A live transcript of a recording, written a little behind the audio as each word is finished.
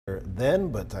then,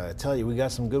 but I tell you, we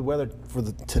got some good weather for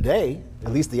today,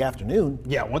 at least the afternoon.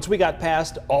 Yeah, once we got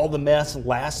past all the mess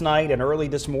last night and early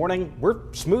this morning,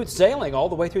 we're smooth sailing all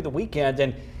the way through the weekend.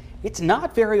 And it's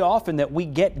not very often that we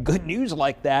get good news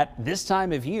like that this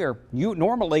time of year.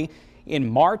 Normally in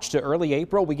March to early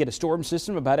April, we get a storm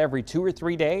system about every 2 or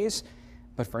 3 days.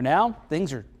 But for now,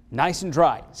 things are nice and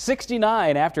dry.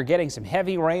 69 after getting some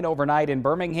heavy rain overnight in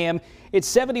Birmingham. It's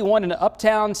 71 in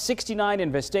Uptown, 69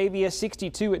 in Vestavia,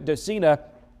 62 at Docena.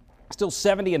 Still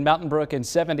 70 in Mountain Brook and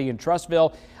 70 in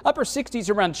Trussville. Upper 60s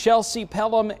around Chelsea,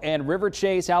 Pelham, and River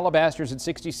Chase. Alabaster's at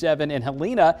 67, and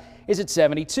Helena is at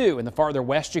 72. And the farther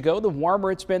west you go, the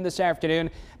warmer it's been this afternoon.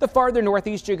 The farther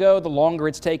northeast you go, the longer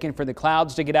it's taken for the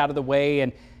clouds to get out of the way.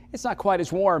 And it's not quite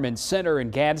as warm in Center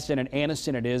and Gadsden and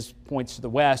Anniston it is points to the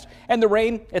west. And the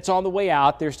rain, it's on the way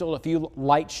out. There's still a few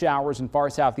light showers in far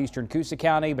southeastern Coosa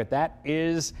County, but that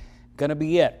is going to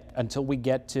be it until we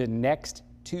get to next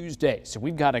Tuesday. So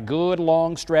we've got a good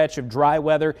long stretch of dry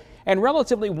weather and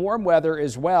relatively warm weather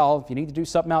as well. If you need to do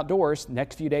something outdoors, the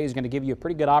next few days are going to give you a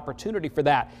pretty good opportunity for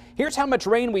that. Here's how much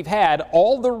rain we've had.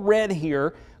 All the red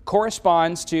here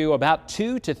corresponds to about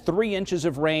 2 to 3 inches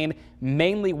of rain,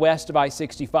 mainly west of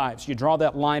I-65. So you draw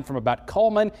that line from about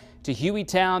Cullman to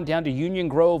Hueytown down to Union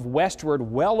Grove westward,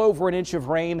 well over an inch of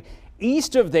rain.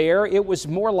 East of there, it was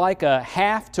more like a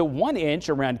half to 1 inch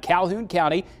around Calhoun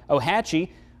County. Ohatchee,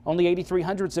 only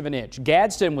 0.83 of an inch.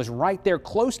 Gadsden was right there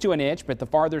close to an inch, but the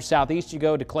farther southeast you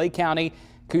go to Clay County,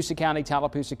 Coosa County,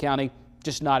 Tallapoosa County,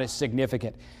 just not as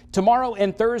significant. Tomorrow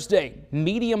and Thursday,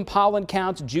 medium pollen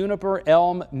counts, juniper,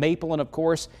 elm, maple, and of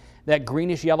course, that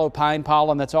greenish yellow pine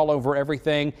pollen that's all over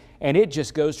everything. And it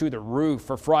just goes through the roof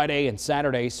for Friday and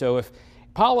Saturday. So if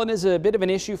pollen is a bit of an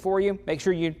issue for you, make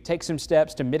sure you take some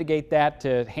steps to mitigate that,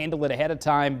 to handle it ahead of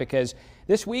time, because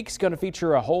this week's going to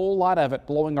feature a whole lot of it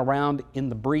blowing around in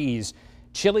the breeze.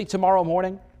 Chilly tomorrow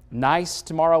morning. Nice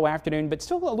tomorrow afternoon, but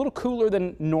still a little cooler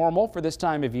than normal for this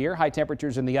time of year. High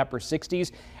temperatures in the upper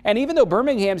 60s. And even though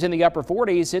Birmingham's in the upper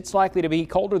 40s, it's likely to be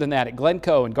colder than that at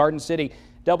Glencoe and Garden City,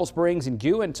 Double Springs and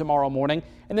Guin tomorrow morning.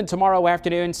 And then tomorrow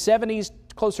afternoon, 70s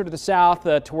closer to the south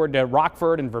toward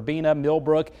Rockford and Verbena,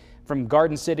 Millbrook. From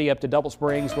Garden City up to Double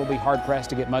Springs, we'll be hard-pressed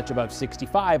to get much above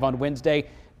 65 on Wednesday.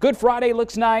 Good Friday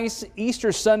looks nice.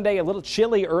 Easter Sunday, a little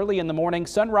chilly early in the morning.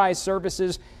 Sunrise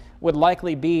services would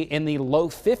likely be in the low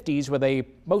 50s with a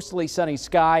mostly sunny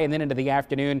sky, and then into the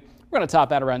afternoon, we're going to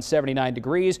top out around 79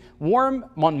 degrees. Warm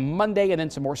on Monday, and then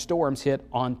some more storms hit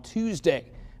on Tuesday.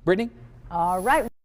 Brittany? All right.